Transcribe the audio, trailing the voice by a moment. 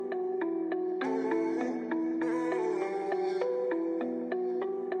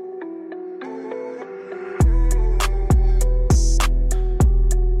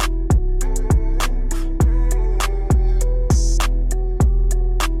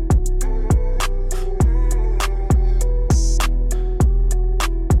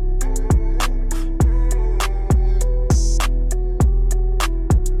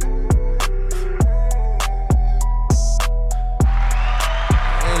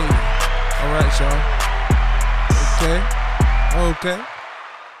right, y'all. Okay.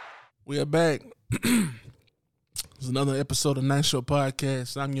 We are back. It's another episode of Night Show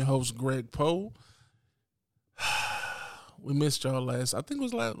Podcast. I'm your host, Greg Poe. We missed y'all a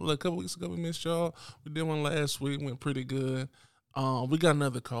couple weeks ago. We missed y'all. We did one last week. Went pretty good. We got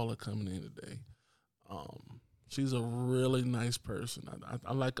another caller coming in today. She's a really nice person.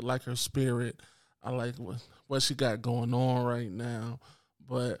 I like her spirit. I like what she got going on right now.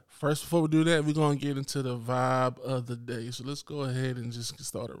 But first, before we do that, we're going to get into the vibe of the day. So let's go ahead and just get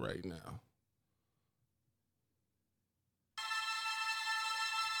started right now.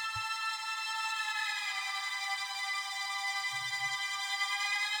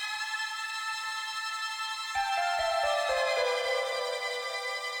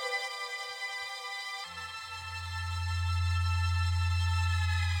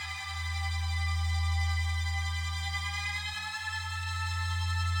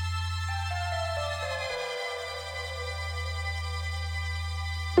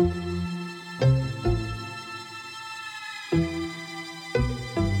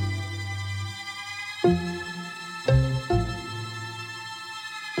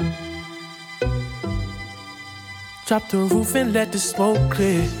 Drop the roof and let the smoke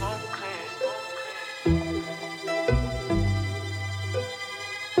clear.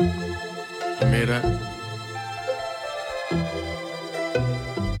 I made that.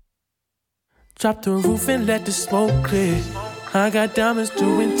 Drop the roof and let the smoke clear. I got diamonds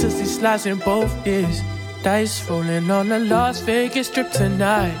doing tootsie slides in both ears. Dice rolling on the Las Vegas Strip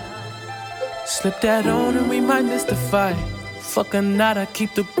tonight. Slip that on and we might miss the fight. Fuck or not, I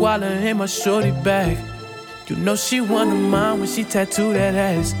keep the guala in my shorty bag. You know she one of mine when she tattooed that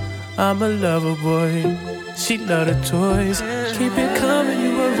ass. I'm a lover boy, she love the toys. Keep it coming,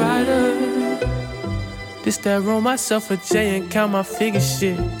 you a rider. This that roll myself a J and count my figure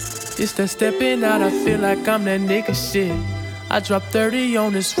shit. This that stepping out, I feel like I'm that nigga shit. I drop 30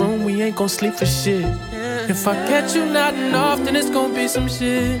 on this room, we ain't gon' sleep for shit. If I catch you nodding off, then it's gon' be some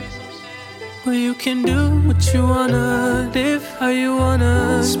shit. Well, you can do what you wanna, live how you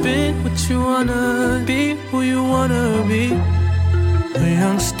wanna, spin what you wanna, be who you wanna be. A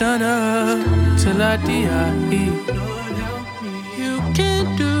young stunner till I die. You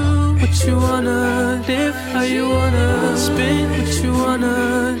can do what you wanna, live how you wanna, spin what you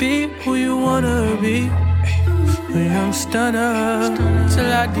wanna, be who you wanna be. A young stunner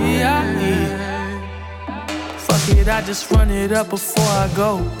till I die. Fuck it, I just run it up before I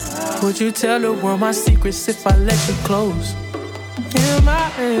go. Would you tell the world my secrets if I let you close?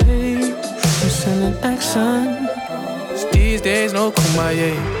 M.I.A. I'm sending action. These days, no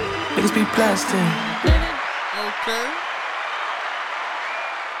kumbaya. Niggas be blasting. Okay.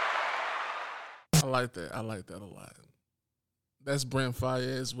 I like that a lot. That's Brent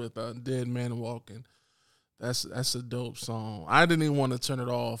Faiyaz with Dead Man Walking. That's a dope song. I didn't even want to turn it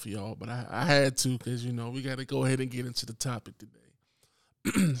off, y'all, but I had to because, you know, we got to go ahead and get into the topic today.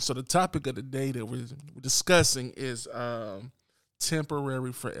 So the topic of the day that we're discussing is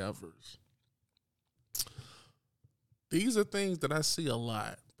temporary forevers. These are things that I see a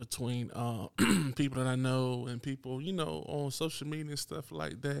lot between people that I know and people, you know, on social media and stuff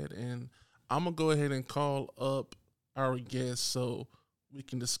like that. And I'm going to go ahead and call up our guest so we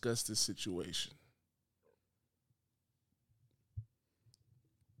can discuss this situation.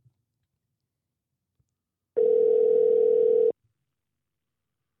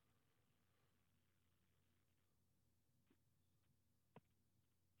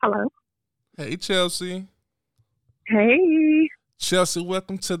 Hello. Hey, Chelsea. Hey. Chelsea,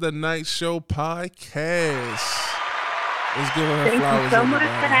 welcome to the Night Show Podcast. Let's give her Thank flowers. You so much for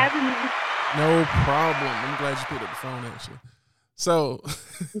having me. No problem. I'm glad you picked up the phone, actually. So,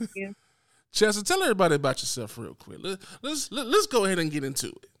 Thank you. Chelsea, tell everybody about yourself real quick. Let's go ahead and get into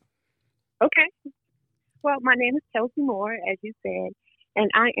it. Okay. Well, my name is Chelsea Moore, as you said,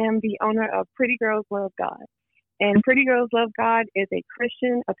 and I am the owner of Pretty Girls Love God. And Pretty Girls Love God is a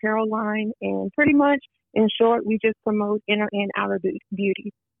Christian apparel line, and pretty much, in short, we just promote inner and outer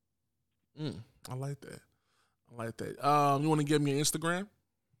beauty. I like that. You want to give me your Instagram?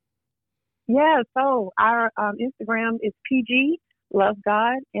 Yeah, so our Instagram is PG Love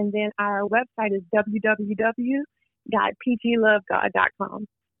God, and then our website is www.pglovegod.com.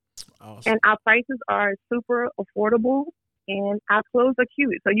 Awesome. And our prices are super affordable. And our clothes are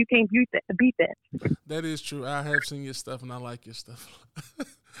cute, so you can't beat that. That is true. I have seen your stuff, and I like your stuff.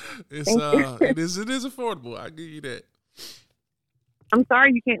 It is affordable. I give you that. I'm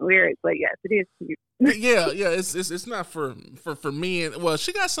sorry you can't wear it, but yes, it is cute. Yeah. It's not for men. Well,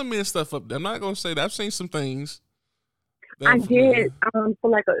 she got some men stuff up there. I'm not gonna say that. I've seen some things. I Definitely. did for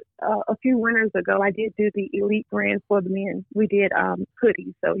like a few winters ago. I did do the elite brand for the men. We did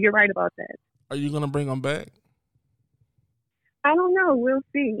hoodies. So you're right about that. Are you gonna bring them back? I don't know. We'll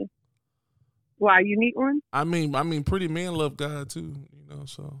see. Why you need one? I mean, pretty men love God too.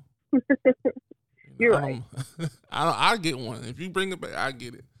 So You're I right. don't. I get one if you bring it back. I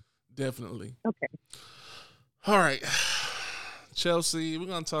get it definitely. Okay. All right, Chelsea. We're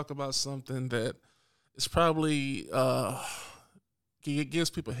gonna talk about something that is probably it gives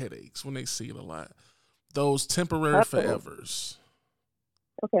people headaches when they see it a lot. Those temporary Uh-oh. forevers.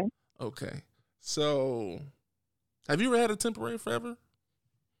 Okay. Okay, so have you ever had a temporary forever?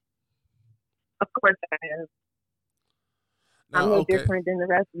 Of course I have. I'm No. no Okay. different than the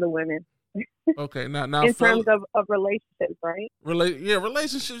rest of the women Okay. Now, in terms fella. of relationships, right?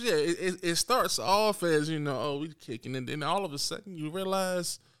 Relationships. Yeah, it starts off as oh, we kicking, and then all of a sudden you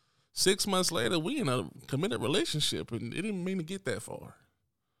realize 6 months later we in a committed relationship, and it didn't mean to get that far.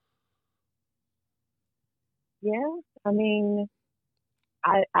 Yeah. I mean,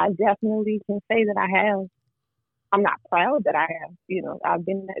 I definitely can say that I have. I'm not proud that I have. I've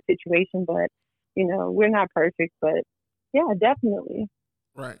been in that situation, but we're not perfect. But yeah, definitely.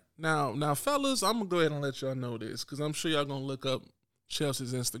 Right now, fellas, I'm gonna go ahead and let y'all know this because I'm sure y'all gonna look up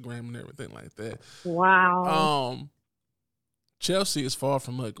Chelsea's Instagram and everything like that. Wow. Um, Chelsea is far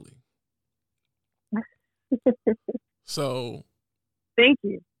from ugly, so Thank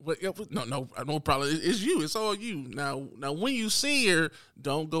you. no problem. It's you. It's all you. Now, when you see her,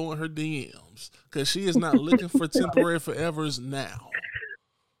 don't go in her DMs because she is not looking for temporary forevers now.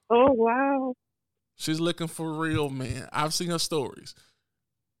 Oh wow. She's looking for real, man. I've seen her stories.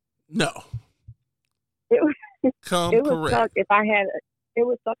 No, It was come it would suck correct. if I had it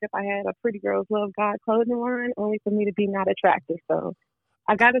would suck if I had a Pretty Girls Love God clothing line only for me to be not attractive. So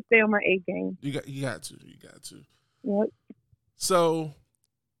I got to stay on my A game. You got to. Yep. So,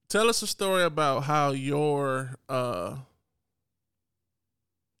 tell us a story about how your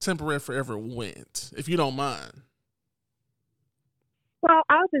temporary forever went, if you don't mind. Well,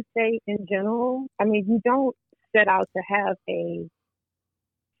 I'll just say in general, I mean, you don't set out to have a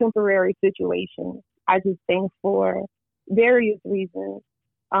temporary situation. I just think for various reasons,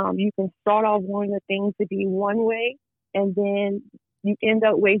 you can start off wanting the things to be one way, and then you end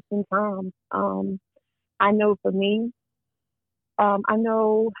up wasting time. I know for me, I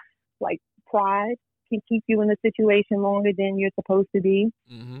know like pride can keep you in a situation longer than you're supposed to be.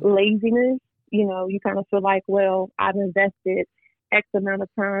 Mm-hmm. Laziness, you kind of feel like, well, I've invested X amount of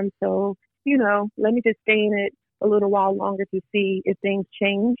time, so let me just stay in it a little while longer to see if things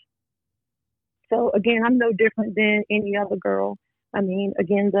change. So again, I'm no different than any other girl. I mean,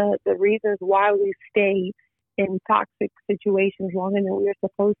 again, the reasons why we stay in toxic situations longer than we're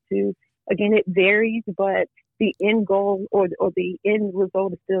supposed to, again, it varies, but the end goal or the end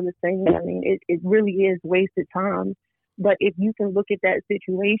result is still the same. I mean, it really is wasted time. But if you can look at that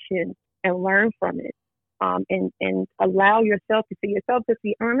situation and learn from it, and allow yourself to see yourself, to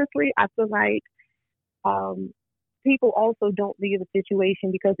see honestly, I feel like um, people also don't leave a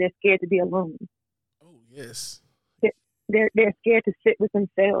situation because they're scared to be alone. Oh yes. They're scared to sit with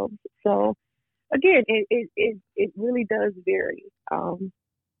themselves. So again, it really does vary.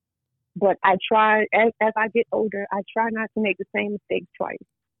 But I try as I get older, I try not to make the same mistakes twice.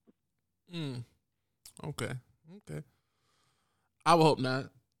 Mm. Okay. Okay. I would hope not.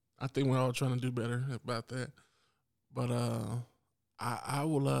 I think we're all trying to do better about that. But I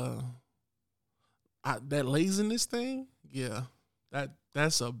will that laziness thing, yeah,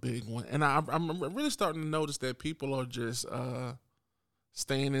 that's a big one, and I'm really starting to notice that people are just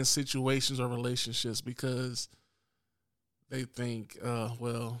staying in situations or relationships because they think,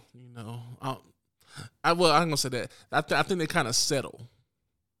 well, I'm gonna say that I think they kind of settle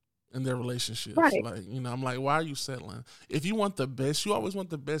in their relationships. Right. Like, I'm like, why are you settling? If you want the best, you always want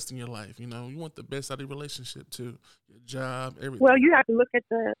the best in your life. You want the best out of your relationship too, your job, Well, everything. you have to look at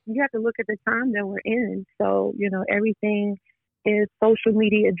the time that we're in. So everything is social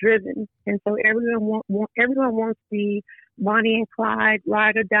media driven, and so everyone wants the Bonnie and Clyde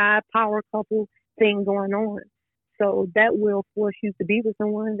ride or die power couple thing going on. So that will force you to be with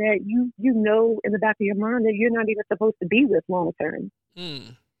someone that you know in the back of your mind that you're not even supposed to be with long term,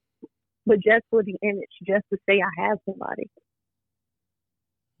 Mm. but just for the image, just to say I have somebody.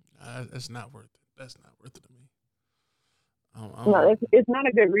 That's not worth it. That's not worth it to me. No, it's not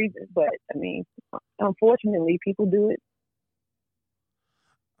a good reason, but I mean, unfortunately, people do it.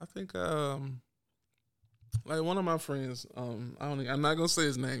 I think like one of my friends, I'm not gonna say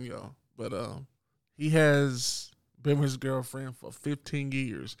his name, y'all, but he has been with his girlfriend for 15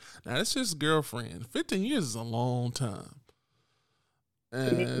 years. Now that's just girlfriend. 15 years is a long time.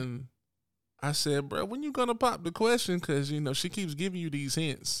 And I said, bro, when you gonna pop the question? Because, she keeps giving you these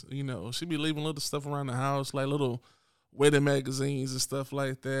hints. She be leaving little stuff around the house, like little wedding magazines and stuff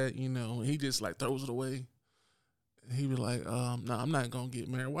like that, and he just like throws it away. And he be like, no, I'm not gonna get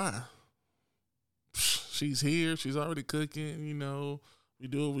married. Why? She's here. She's already cooking, we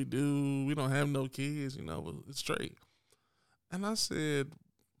do what we do. We don't have no kids, it's straight. And I said,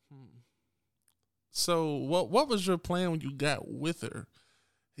 so what was your plan when you got with her?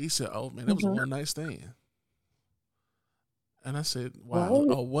 He said, oh, man, that was a one-night stand. And I said, wow,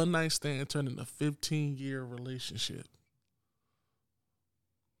 a one-night stand turned into a 15-year relationship.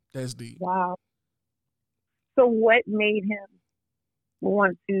 That's deep. Wow. So what made him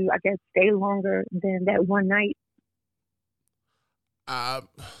want to, I guess, stay longer than that one night? I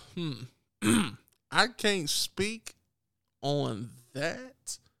can't speak on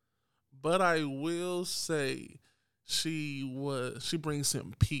that, but I will say she brings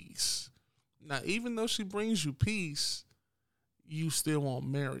him peace. Now, even though she brings you peace, you still won't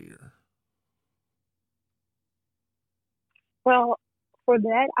marry her. Well, for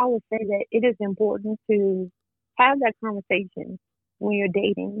that, I would say that it is important to have that conversation when you're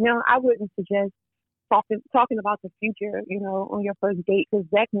dating. I wouldn't suggest talking about the future, on your first date, because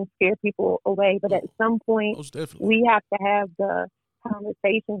that can scare people away. But at some point, we have to have the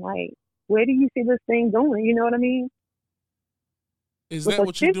conversation, like, where do you see this thing going? You know what I mean? Is that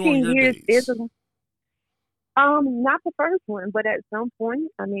what you do on your dates? Not the first one, but at some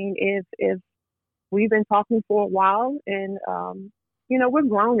point, I mean, if we've been talking for a while and, we're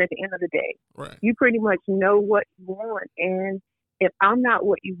grown at the end of the day. Right. You pretty much know what you want. And if I'm not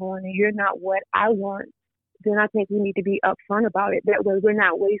what you want and you're not what I want, then I think we need to be upfront about it. That way we're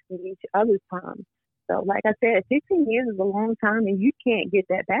not wasting each other's time. So like I said, 15 years is a long time and you can't get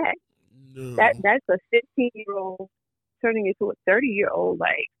that back. No. That's a 15-year-old turning into a 30-year-old.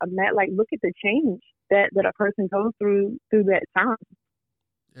 Look at the change that a person goes through that time.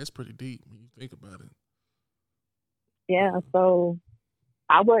 That's pretty deep when you think about it. Yeah, so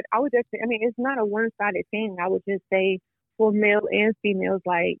I would just say, I mean, it's not a one-sided thing. I would just say for male and females,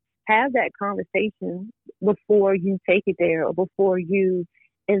 like, have that conversation before you take it there or before you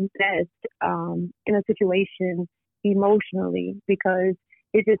invest in a situation emotionally, because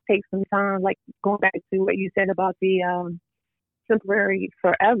it just takes some time, like going back to what you said about the temporary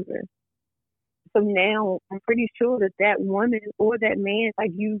forever. So now I'm pretty sure that woman or that man,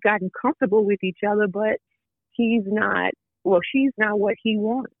 like, you've gotten comfortable with each other, but she's not what he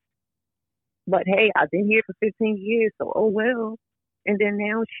wants. But hey, I've been here for 15 years, so oh well. And then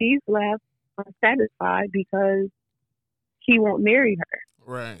now she's left unsatisfied because he won't marry her.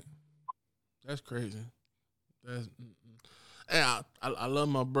 Right. That's crazy. And I love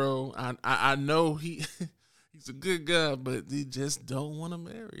my bro. I know he's a good guy, but he just don't want to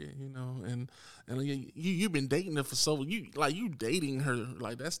marry her, And you've been dating her for you dating her,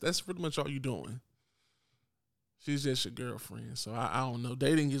 like that's pretty much all you doing. She's just your girlfriend, so I don't know.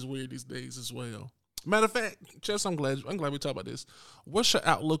 Dating is weird these days as well. Matter of fact, Chess, I'm glad we talked about this. What's your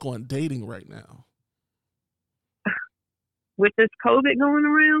outlook on dating right now? With this COVID going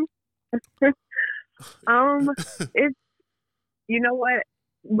around, it's, you know what?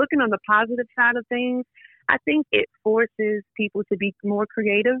 Looking on the positive side of things, I think it forces people to be more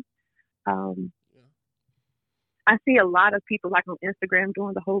creative. I see a lot of people like on Instagram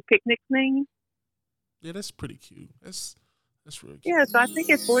doing the whole picnic thing. Yeah, that's pretty cute. That's real cute. Yeah, so I think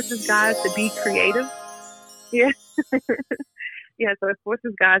it forces guys to be creative. Yeah. Yeah, so it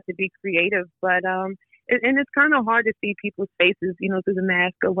forces guys to be creative. But and it's kind of hard to see people's faces, through the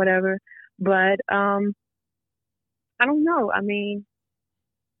mask or whatever. But I don't know. I mean,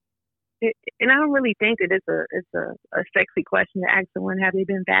 and I don't really think that it's a sexy question to ask someone, have they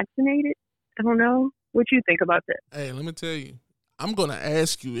been vaccinated? I don't know. What you think about that? Hey, let me tell you. I'm going to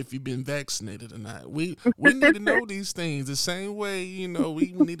ask you if you've been vaccinated or not. We need to know these things the same way, we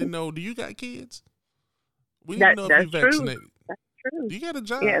need to know, do you got kids? We need to know if you're vaccinated. That's true. Do you got a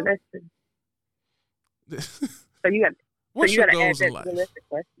job? Yeah, that's true. So you got What's so you your got to add goals that in to life? the list of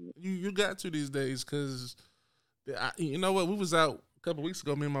questions. You got to these days because, you know what, we was out a couple weeks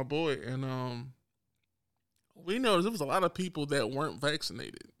ago, me and my boy, and we noticed there was a lot of people that weren't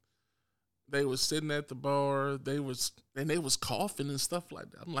vaccinated. They was sitting at the bar. They was coughing and stuff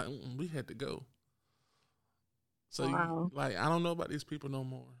like that. I'm like, we had to go. So, wow. I don't know about these people no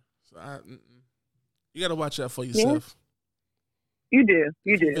more. So, you got to watch out for yourself. Yeah. You do.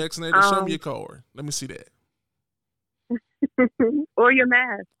 If you're vaccinated, show me your card. Let me see that. Or your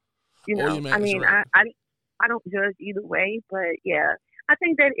mask. Or your mask, I mean, right. I don't judge either way, but yeah, I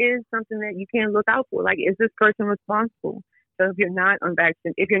think that is something that you can look out for. Like, is this person responsible? So if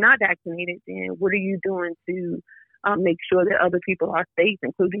you're not vaccinated, then what are you doing to make sure that other people are safe,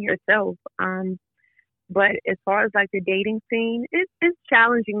 including yourself? But as far as like the dating scene, it's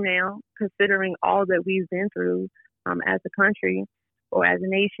challenging now, considering all that we've been through as a country or as a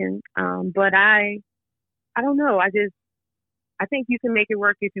nation. But I don't know. I think you can make it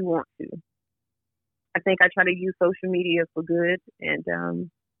work if you want to. I think I try to use social media for good, and I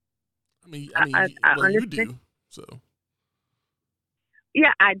well, you understand. do so.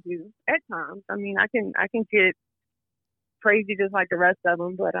 Yeah, I do at times. I mean, I can get crazy just like the rest of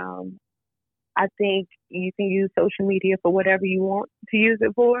them, but I think you can use social media for whatever you want to use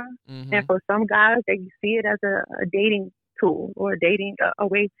it for. Mm-hmm. And for some guys, they see it as a dating tool or a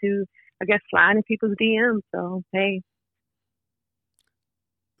way to, I guess, slide in people's DMs. So hey,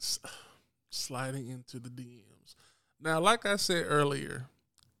 sliding into the DMs. Now, like I said earlier,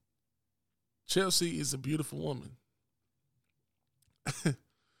 Chelsea is a beautiful woman.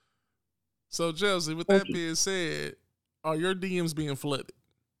 So, Chelsea, with that being said, are your DMs being flooded?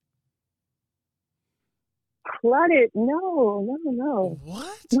 Flooded? No.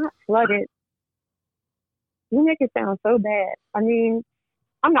 What? Not flooded. You make it sound so bad. I mean,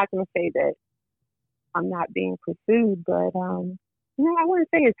 I'm not going to say that I'm not being pursued, but no, I wouldn't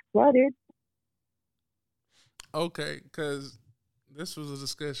say it's flooded. Okay, because this was a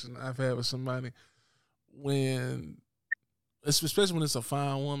discussion I've had with somebody especially when it's a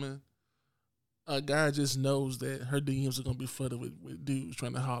fine woman, a guy just knows that her DMs are going to be flooded with dudes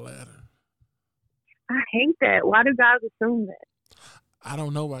trying to holler at her. I hate that. Why do guys assume that? I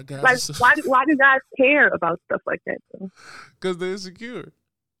don't know why guys. Like, why do guys care about stuff like that, though? Because they're insecure.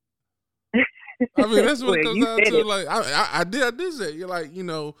 I mean, that's what it comes down to. Like, I did say, you're like,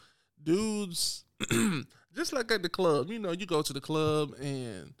 dudes, just like at the club. You go to the club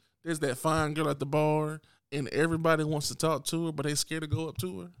and there's that fine girl at the bar, and everybody wants to talk to her, but they scared to go up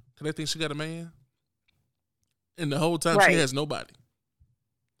to her because they think she got a man, and the whole time she has nobody.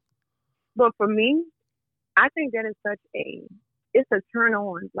 But for me, I think that is it's a turn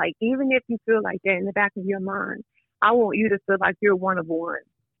on. Like, even if you feel like that in the back of your mind, I want you to feel like you're one of one.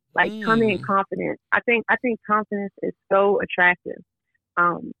 Like, come in confident. I think confidence is so attractive.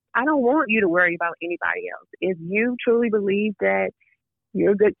 I don't want you to worry about anybody else. If you truly believe that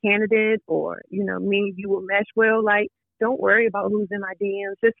you're a good candidate, or me and you will mesh well, like, don't worry about who's in my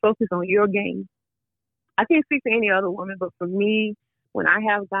DMs. Just focus on your game. I can't speak for any other woman, but for me, when I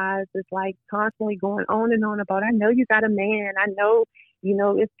have guys that's like constantly going on and on about, I know you got a man, I know,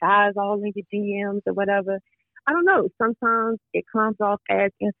 it's guys all in your DMs or whatever. I don't know. Sometimes it comes off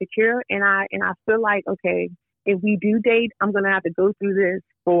as insecure, and I feel like, okay, if we do date, I'm gonna have to go through this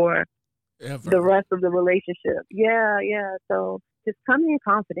for the rest of the relationship. Yeah. So just come in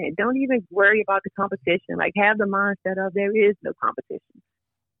confident. Don't even worry about the competition. Like, have the mindset of there is no competition.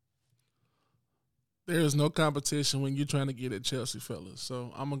 There is no competition when you're trying to get at Chelsea, fellas.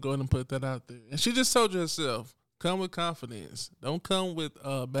 So I'm gonna go ahead and put that out there. And she just told you herself, come with confidence. Don't come with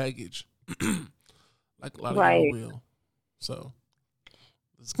baggage. Like a lot of y'all will. So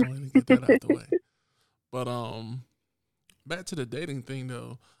let's go ahead and get that out the way. But back to the dating thing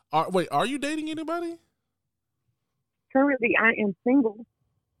though. Are you dating anybody? Currently, I am single.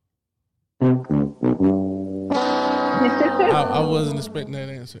 I wasn't expecting that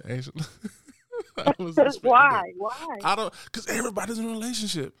answer, actually. Why? I don't, because everybody's in a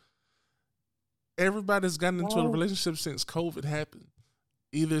relationship. Everybody's gotten into a relationship since COVID happened.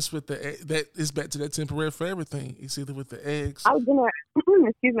 Either it's with that is back to that temporary for everything. It's either with the ex. I was gonna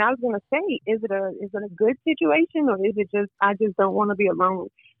say, is it a good situation, or is it just I just don't want to be alone?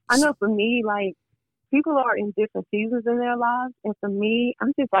 I know for me, like, people are in different seasons in their lives, and for me,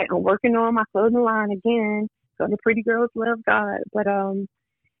 I'm just like, I'm working on my clothing line again. So the Pretty Girls Love God, but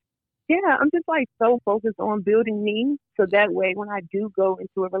yeah, I'm just like so focused on building me, so that way when I do go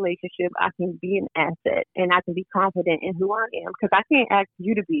into a relationship, I can be an asset and I can be confident in who I am, because I can't ask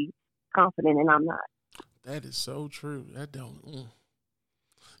you to be confident and I'm not. That is so true. That don't.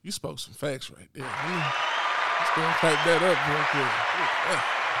 You spoke some facts right there. Let's go and pipe that up real quick.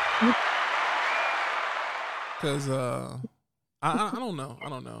 Because I don't know.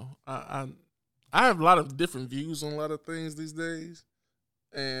 I have a lot of different views on a lot of things these days.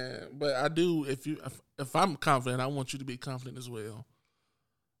 But I do, if I'm confident, I want you to be confident as well.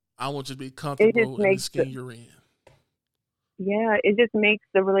 I want you to be comfortable in the skin you're in. Yeah, it just makes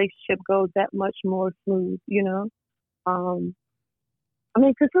the relationship go that much more smooth, I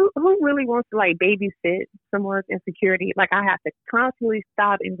mean, because who really wants to, like, babysit someone's insecurity? Like, I have to constantly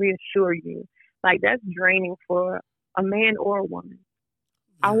stop and reassure you. Like, that's draining for a man or a woman.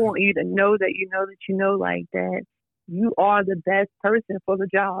 Yeah. I want you to know that like that you are the best person for the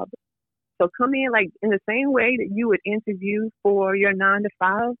job. So come in like in the same way that you would interview for your 9 to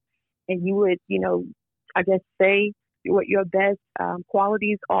 5, and you would, I guess say what your best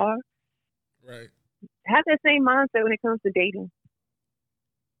qualities are. Right. Have that same mindset when it comes to dating.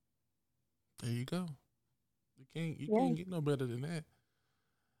 There you go. You can't get no better than that.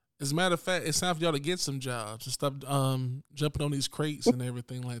 As a matter of fact, it's time for y'all to get some jobs and stop jumping on these crates and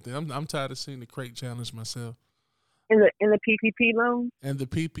everything like that. I'm tired of seeing the crate challenge myself. In the PPP loans. And the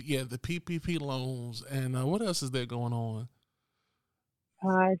PPP loans, and what else is there going on?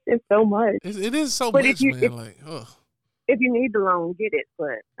 It's so much. It is so but much, man. If you need the loan, get it.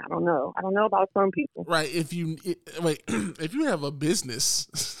 But I don't know. I don't know about some people. Right. If you have a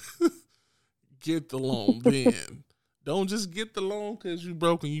business, get the loan then. Don't just get the loan because you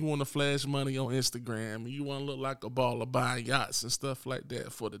broke and you want to flash money on Instagram and you want to look like a baller buying yachts and stuff like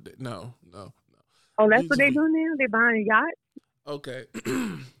that for the day. No. Oh, that's what they're doing now? They're buying yachts? Okay.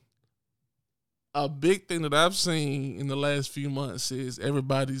 A big thing that I've seen in the last few months is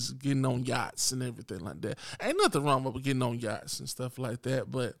everybody's getting on yachts and everything like that. Ain't nothing wrong with getting on yachts and stuff like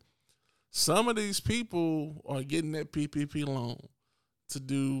that, but some of these people are getting that PPP loan to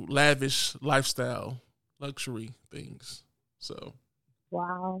do lavish lifestyle luxury things. So,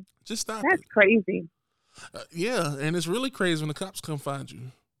 wow, just stop. That's crazy. Yeah, and it's really crazy when the cops come find you.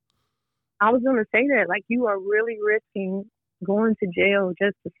 I was going to say that, like, you are really risking going to jail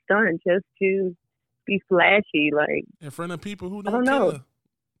just to stunt, just to be flashy, like in front of people who don't know.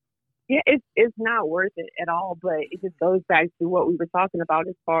 Yeah, it's not worth it at all. But it just goes back to what we were talking about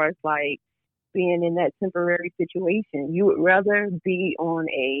as far as like being in that temporary situation. You would rather be on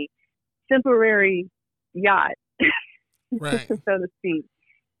a temporary yacht, right, so to speak,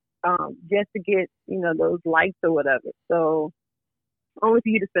 just to get those likes or whatever. So only for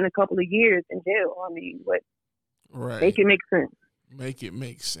you to spend a couple of years in jail. I mean, what? Right. Make it make sense. Make it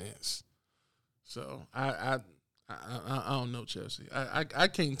make sense. So I don't know, Chelsea. I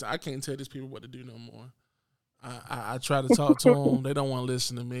can't tell these people what to do no more. I try to talk to them. They don't want to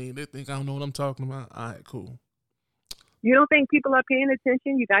listen to me. They think I don't know what I'm talking about. All right, cool. You don't think people are paying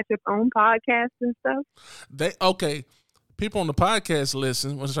attention? You got your own podcast and stuff? Okay. People on the podcast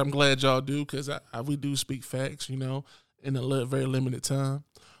listen, which I'm glad y'all do, because we do speak facts, in a very limited time.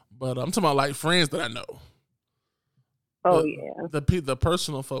 But I'm talking about like friends that I know. Oh, yeah. The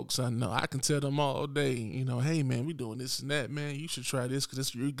personal folks I know, I can tell them all day, hey, man, we doing this and that, man. You should try this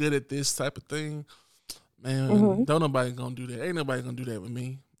because you're good at this type of thing. Man, Don't nobody going to do that. Ain't nobody going to do that with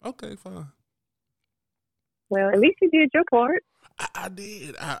me. Okay, fine. Well, at least you did your part. I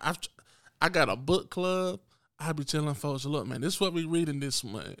did. I got a book club. I be telling folks, look, man, this is what we reading this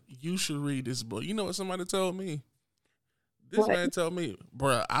month. You should read this book. You know what somebody told me? This man told me,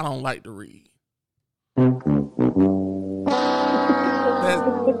 bruh, I don't like to read.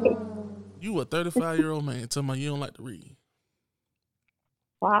 You a 35-year-old man telling me you don't like to read.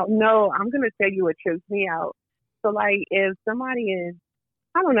 Wow, no, I'm going to tell you what trips me out. So, like, if somebody is,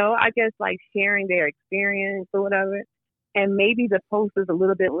 I don't know, I guess, like, sharing their experience or whatever, and maybe the post is a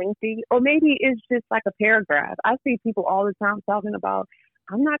little bit lengthy, or maybe it's just like a paragraph. I see people all the time talking about,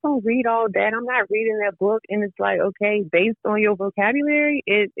 I'm not going to read all that. I'm not reading that book. And it's like, okay, based on your vocabulary,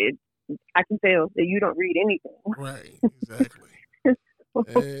 I can tell that you don't read anything. Right, exactly.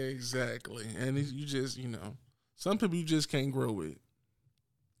 Exactly. And you just, some people you just can't grow with.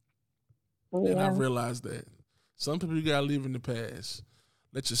 Yeah. And I realized that. Some people you got to leave in the past.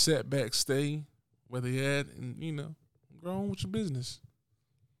 Let your setbacks stay where they at and, go on with your business.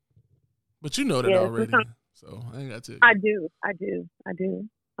 But you know that already. So I ain't got to. I do.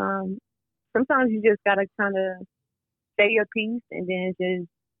 Sometimes you just got to kind of say your piece and then just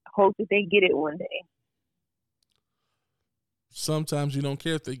hope that they get it one day. Sometimes you don't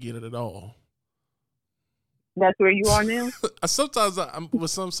care if they get it at all. That's where you are now? Sometimes I'm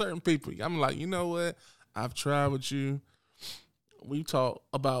with some certain people. I'm like, you know what? I've tried with you. We talk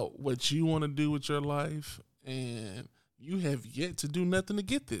about what you want to do with your life, and you have yet to do nothing to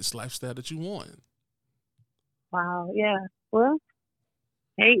get this lifestyle that you want. Wow, yeah. Well,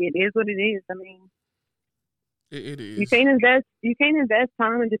 hey, it is what it is. I mean, it is. You can't invest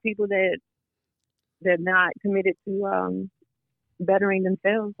time into people that they're not committed to bettering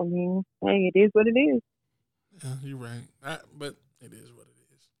themselves. I mean, hey, it is what it is. Yeah, you're right. But it is what it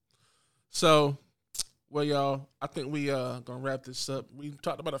is. So, well, y'all, I think we gonna wrap this up. We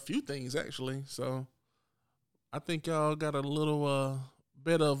talked about a few things actually. So, I think y'all got a little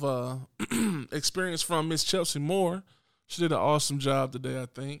bit of experience from Miss Chelsea Moore. She did an awesome job today, I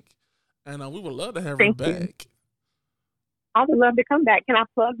think, and we would love to have her back. I would love to come back. Can I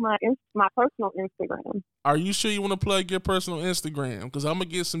plug my personal Instagram? Are you sure you want to plug your personal Instagram? Because I'm gonna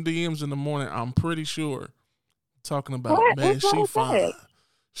get some DMs in the morning. I'm pretty sure. Talking about man, she fine.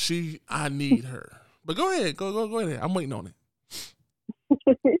 I need her. But go ahead, go ahead. I'm waiting on it.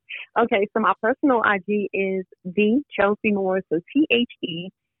 Okay, so my personal IG is the Chelsea Moore. So TheChellsey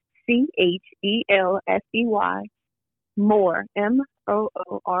Moore Moore.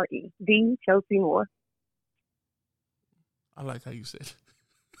 The Chelsea Moore. I like how you said it.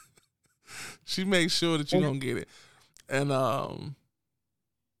 She makes sure that you're gonna get it. And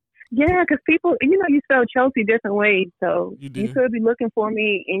yeah, because people, you spell Chelsea different ways, so you could be looking for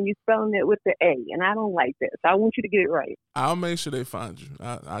me and you spelling it with the A, and I don't like this. I want you to get it right. I'll make sure they find you.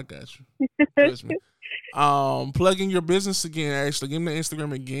 I got you. Trust me. Plugging your business again. Actually, give me the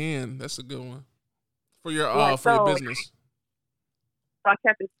Instagram again. That's a good one for your your business. So I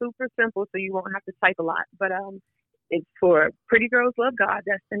kept it super simple, so you won't have to type a lot. But it's for Pretty Girls Love God.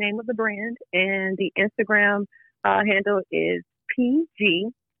 That's the name of the brand, and the Instagram handle is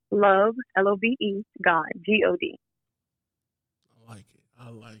PG Love LOVE God God. I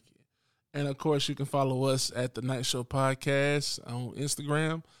like it. And of course, you can follow us at the Night Show Podcast on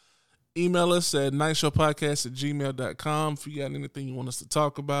Instagram. Email us at nightshowpodcast@gmail.com if you got anything you want us to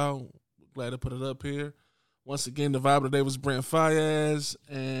talk about. Glad to put it up here. Once again, the vibe of the day was Brent Fayez,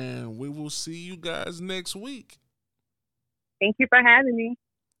 and we will see you guys next week. Thank you for having me.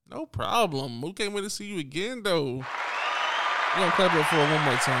 No problem. We can't wait to see you again, though. We're going to clap it for her one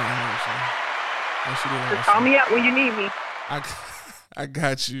more time. Just call me up when you need me. I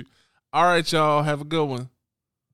got you. All right, y'all. Have a good one.